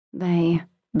They,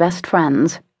 best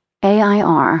friends,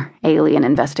 AIR, Alien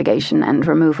Investigation and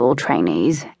Removal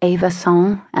trainees, Ava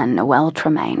Song and Noelle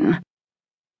Tremaine.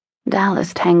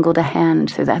 Dallas tangled a hand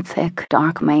through that thick,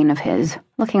 dark mane of his,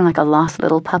 looking like a lost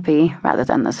little puppy rather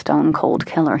than the stone-cold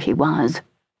killer he was.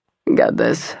 Get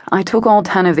this, I took all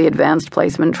 10 of the advanced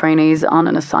placement trainees on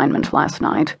an assignment last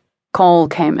night. Call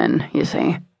came in, you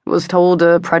see. Was told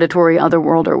a predatory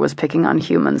otherworlder was picking on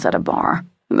humans at a bar.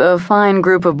 The fine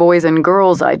group of boys and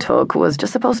girls I took was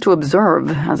just supposed to observe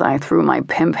as I threw my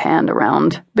pimp hand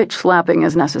around, bitch-slapping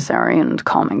as necessary and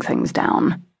calming things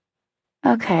down.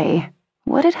 Okay,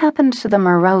 what had happened to the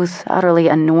morose, utterly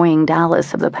annoying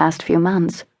Dallas of the past few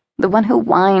months? The one who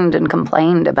whined and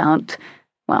complained about,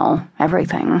 well,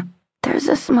 everything. There's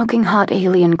a smoking hot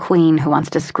alien queen who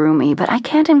wants to screw me, but I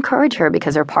can't encourage her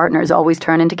because her partners always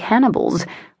turn into cannibals.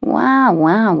 Wah,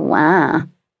 wah, wah.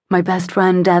 My best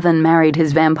friend Devin married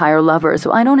his vampire lover,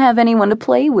 so I don't have anyone to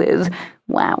play with.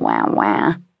 Wah, wah,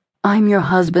 wah. I'm your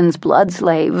husband's blood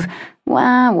slave.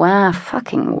 Wah, wah,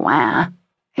 fucking wah.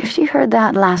 If she heard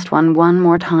that last one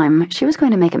more time, she was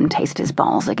going to make him taste his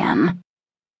balls again.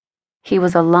 He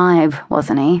was alive,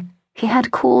 wasn't he? He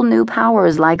had cool new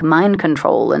powers like mind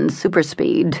control and super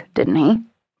speed, didn't he?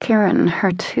 Kieran,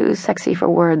 her too sexy for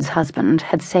words husband,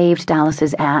 had saved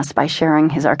Dallas's ass by sharing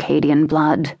his Arcadian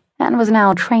blood, and was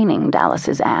now training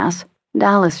Dallas's ass.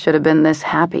 Dallas should have been this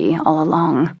happy all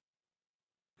along.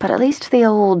 But at least the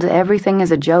old everything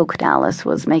is a joke Dallas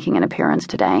was making an appearance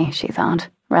today, she thought,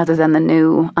 rather than the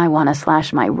new I wanna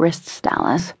slash my wrists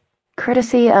Dallas.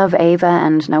 Courtesy of Ava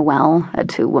and Noelle, a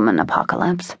two-woman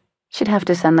apocalypse. She'd have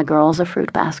to send the girls a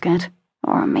fruit basket,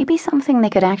 or maybe something they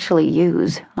could actually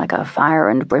use, like a fire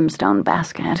and brimstone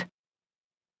basket.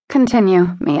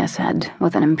 Continue, Mia said,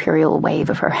 with an imperial wave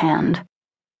of her hand.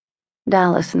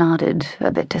 Dallas nodded,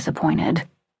 a bit disappointed,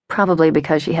 probably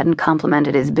because she hadn't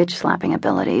complimented his bitch-slapping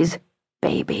abilities.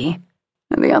 Baby.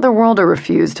 The otherworlder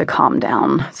refused to calm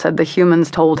down, said the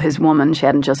humans told his woman she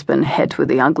hadn't just been hit with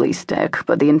the ugly stick,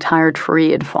 but the entire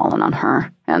tree had fallen on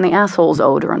her, and the assholes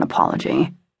owed her an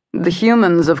apology. The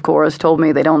humans, of course, told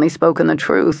me they'd only spoken the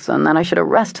truth, and that I should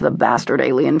arrest the bastard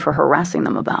alien for harassing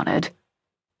them about it.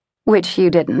 Which you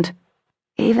didn't,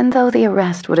 even though the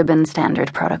arrest would have been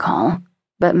standard protocol.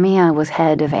 But Mia was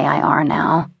head of AIR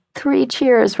now. 3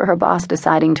 cheers for her boss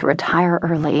deciding to retire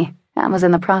early, and was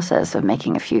in the process of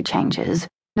making a few changes.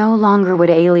 No longer would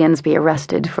aliens be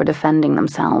arrested for defending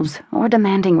themselves or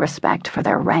demanding respect for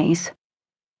their race.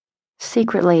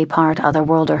 Secretly part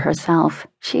otherworlder herself,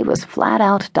 she was flat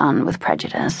out done with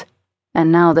prejudice.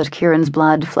 And now that Kieran's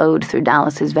blood flowed through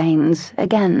Dallas's veins,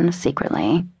 again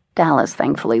secretly, Dallas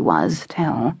thankfully was,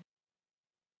 too.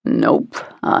 Nope,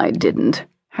 I didn't.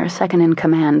 Her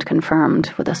second-in-command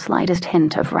confirmed with the slightest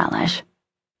hint of relish.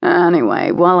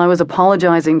 Anyway, while I was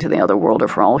apologizing to the otherworlder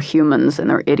for all humans and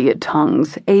their idiot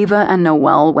tongues, Ava and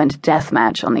Noelle went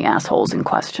deathmatch on the assholes in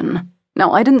question.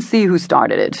 Now, I didn't see who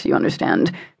started it, you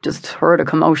understand, just heard a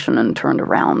commotion and turned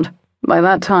around. By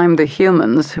that time, the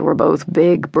humans, who were both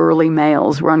big, burly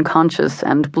males, were unconscious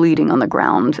and bleeding on the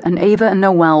ground, and Ava and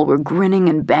Noelle were grinning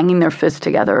and banging their fists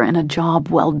together in a job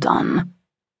well done.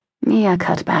 Mia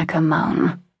cut back a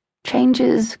moan.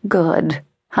 Changes, good.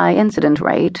 High incident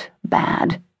rate,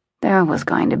 bad. There was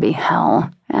going to be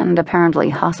hell, and apparently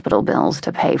hospital bills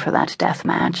to pay for that death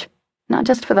match. Not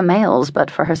just for the males, but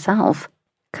for herself.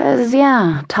 'Cause,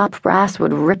 yeah, top brass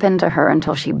would rip into her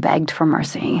until she begged for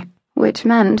mercy. Which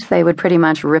meant they would pretty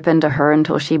much rip into her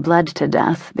until she bled to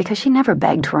death, because she never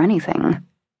begged for anything.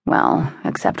 Well,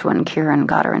 except when Kieran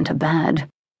got her into bed.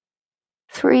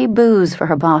 3 boos for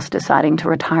her boss deciding to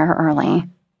retire early.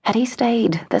 Had he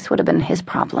stayed, this would have been his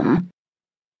problem.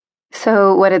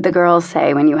 So what did the girls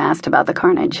say when you asked about the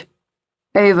carnage?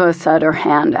 Ava said her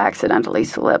hand accidentally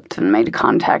slipped and made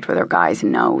contact with her guy's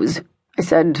nose. I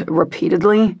said,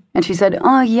 repeatedly, and she said,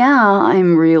 oh yeah,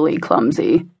 I'm really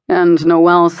clumsy. And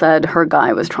Noelle said her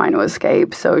guy was trying to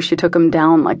escape, so she took him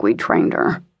down like we trained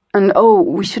her. And oh,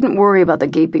 we shouldn't worry about the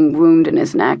gaping wound in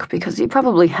his neck, because he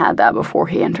probably had that before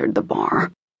he entered the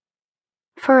bar.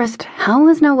 First, how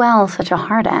was Noelle such a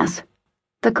hard-ass?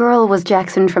 The girl was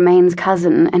Jackson Tremaine's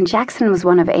cousin, and Jackson was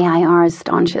one of AIR's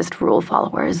staunchest rule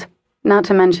followers. Not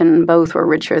to mention, both were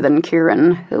richer than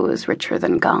Kieran, who was richer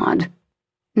than God.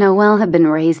 Noelle had been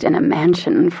raised in a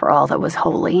mansion for all that was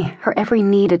holy, her every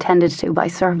need attended to by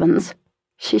servants.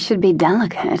 She should be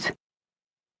delicate.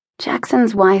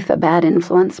 Jackson's wife a bad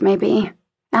influence, maybe?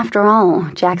 After all,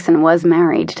 Jackson was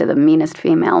married to the meanest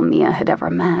female Mia had ever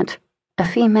met. A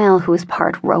female who was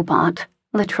part robot,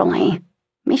 literally.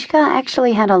 Mishka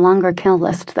actually had a longer kill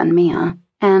list than Mia,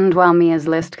 and while Mia's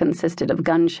list consisted of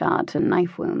gunshot and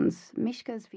knife wounds, Mishka's